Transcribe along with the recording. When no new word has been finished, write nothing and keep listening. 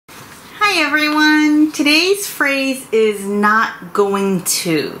Hi everyone! Today's phrase is not going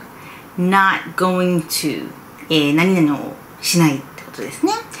to. Not going to. 何々をしないってことです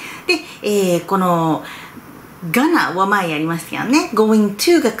ね。で、この gonna は前やりましたよね。going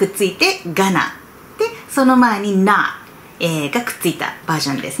to がくっついて gonna。で、その前に not、がくっついたバー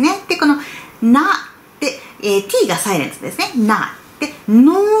ジョンですね。で、この not で、t がサイレントですね。not。で、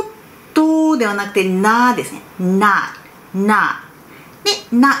not ではなくて na ですね。not。で、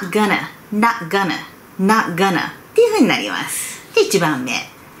not gonna っていう風になります。で、1番目。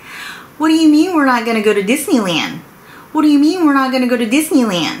What do you mean we're not gonna go to Disneyland? What do you mean we're not gonna go to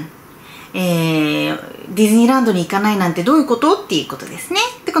Disneyland? ディズニーランドに行かないなんてどういうことっていうことですね。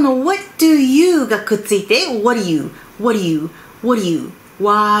で、この What do you がくっついて What do you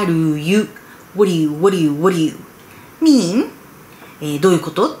mean? どういう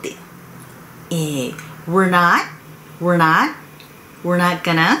ことって。We're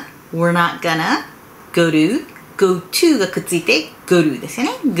not gonna go to がくっついて go to ですよ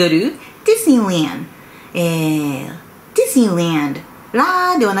ね。go to Disneyland。Disneyland。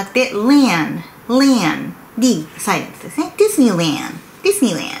ラーではなくて land。D サイレントですね。Disneyland。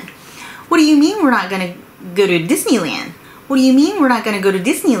What do you mean we're not gonna go to Disneyland? What do you mean we're not gonna go to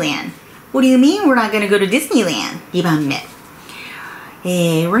Disneyland? What do you mean we're not gonna go to Disneyland? 2番目。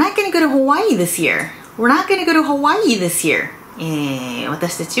We're not gonna go to Hawaii this year. We're not gonna go to Hawaii this year.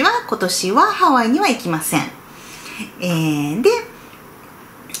 私たちは今年はハワイには行きません。で、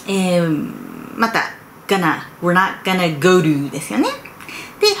また we're not gonna go to ですよね。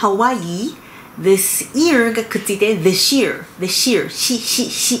で、Hawaii this year がくっついて this year です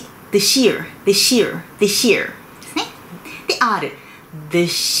ね。で、R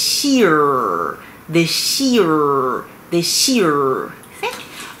this year ですね。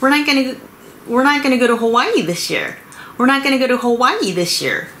We're not gonna go to Hawaii this year. We're not gonna go to Hawaii this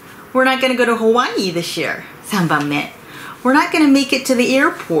year. 3番目。We're not gonna make it to the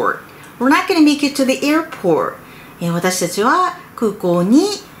airport. 私たちは空港に、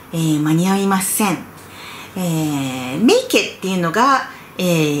間に合いません。make it っていうのが、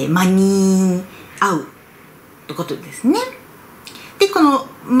間に合うってことですね。で、この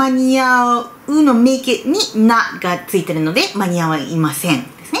間に合うの make it に not がついてるので間に合いませんで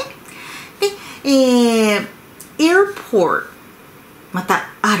すね。で、airport また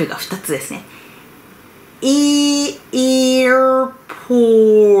R が2つですね。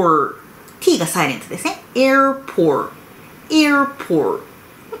airport T がサイレントですね。airport っていう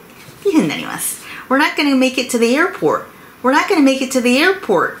風になります。We're not gonna make it to the airport.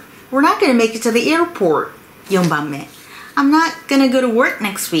 4番目。I'm not gonna go to work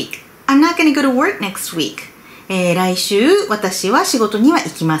next week. 来週私は仕事には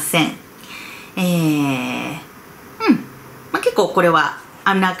行きません。結構これは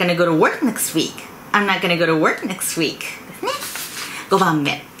I'm not gonna go to work next week ですね。5番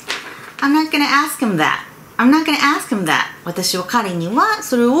目。I'm not gonna ask him that 私は彼には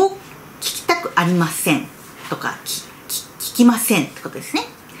それを聞きたくありませんとか聞きませんってことですね。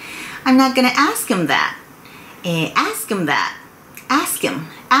I'm not gonna ask him that ask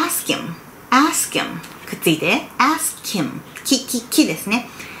him くっついて ask him きですね。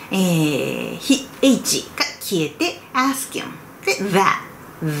H が消えて ask him で that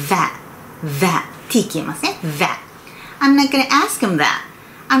T 消えますね。 that I'm not gonna ask him that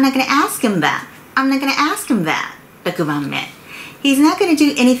 6番目。 He's not gonna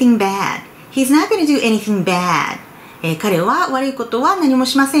do anything bad 彼は悪いことは何も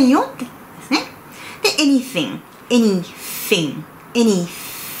しませんよってですね。で anything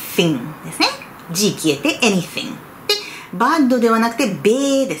ですね。 G 消えて anything で bad ではなくて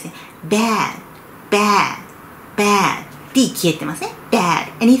bad ですね。 bad D 消えてますね。 bad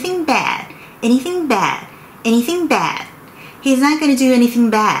anything bad He's not gonna do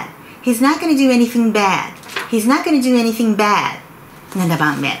anything bad 7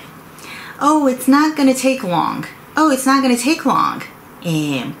番目。 Oh, it's not gonna take long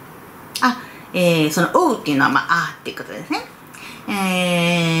その Oh っていうのはっていうことですね。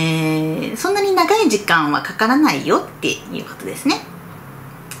そんなに長い時間はかからないよっていうことですね。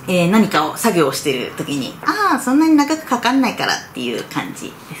何かを作業をしているときにそんなに長くかかんないからっていう感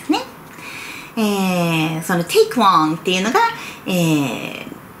じですね。その take long っていうのが、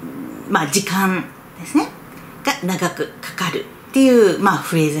時間ですねが長くかかるっていう、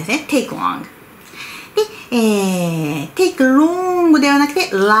フレーズですね。take long で、take long ではなくて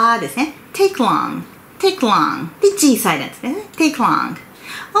la ですね。take long で G サイレントですね。take long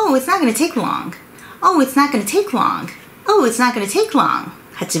Oh, it's not gonna take long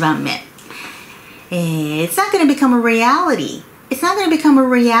 8番目。It's not gonna become a reality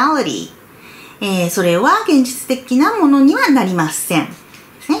それは現実的なものにはなりません。で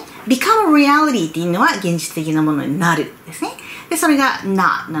すね。become reality っていうのは現実的なものになるですね。で、それが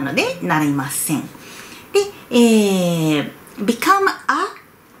not なのでなりません。で、become a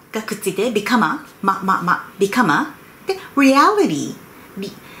がくっついて become a become a で reality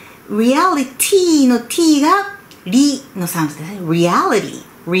reality の t がリのサウンドですね。reality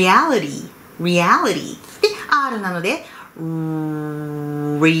で r なので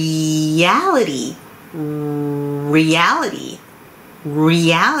reality っ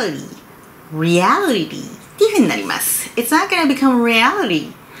ていうふうになります。It's not gonna become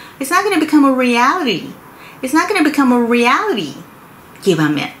reality. It's not gonna become a reality. It's not gonna become a reality. 9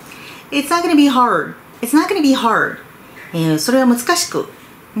番目。It's not gonna be hard. It's not gonna be hard. それは難しく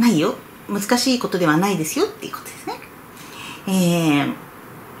ないよ。難しいことではないですよっていうことですね。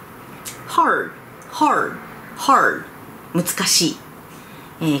hard 難しい。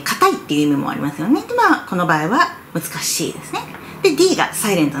硬いっていう意味もありますよね。で、この場合は難しいですね。で、D が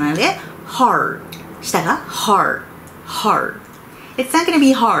サイレントなので hard 下が hard It's not gonna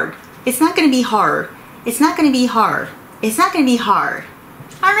be hard. It's not gonna be hard. It's not gonna be hard. It's not gonna be hard.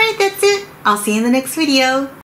 Alright, that's it. I'll see you in the next video.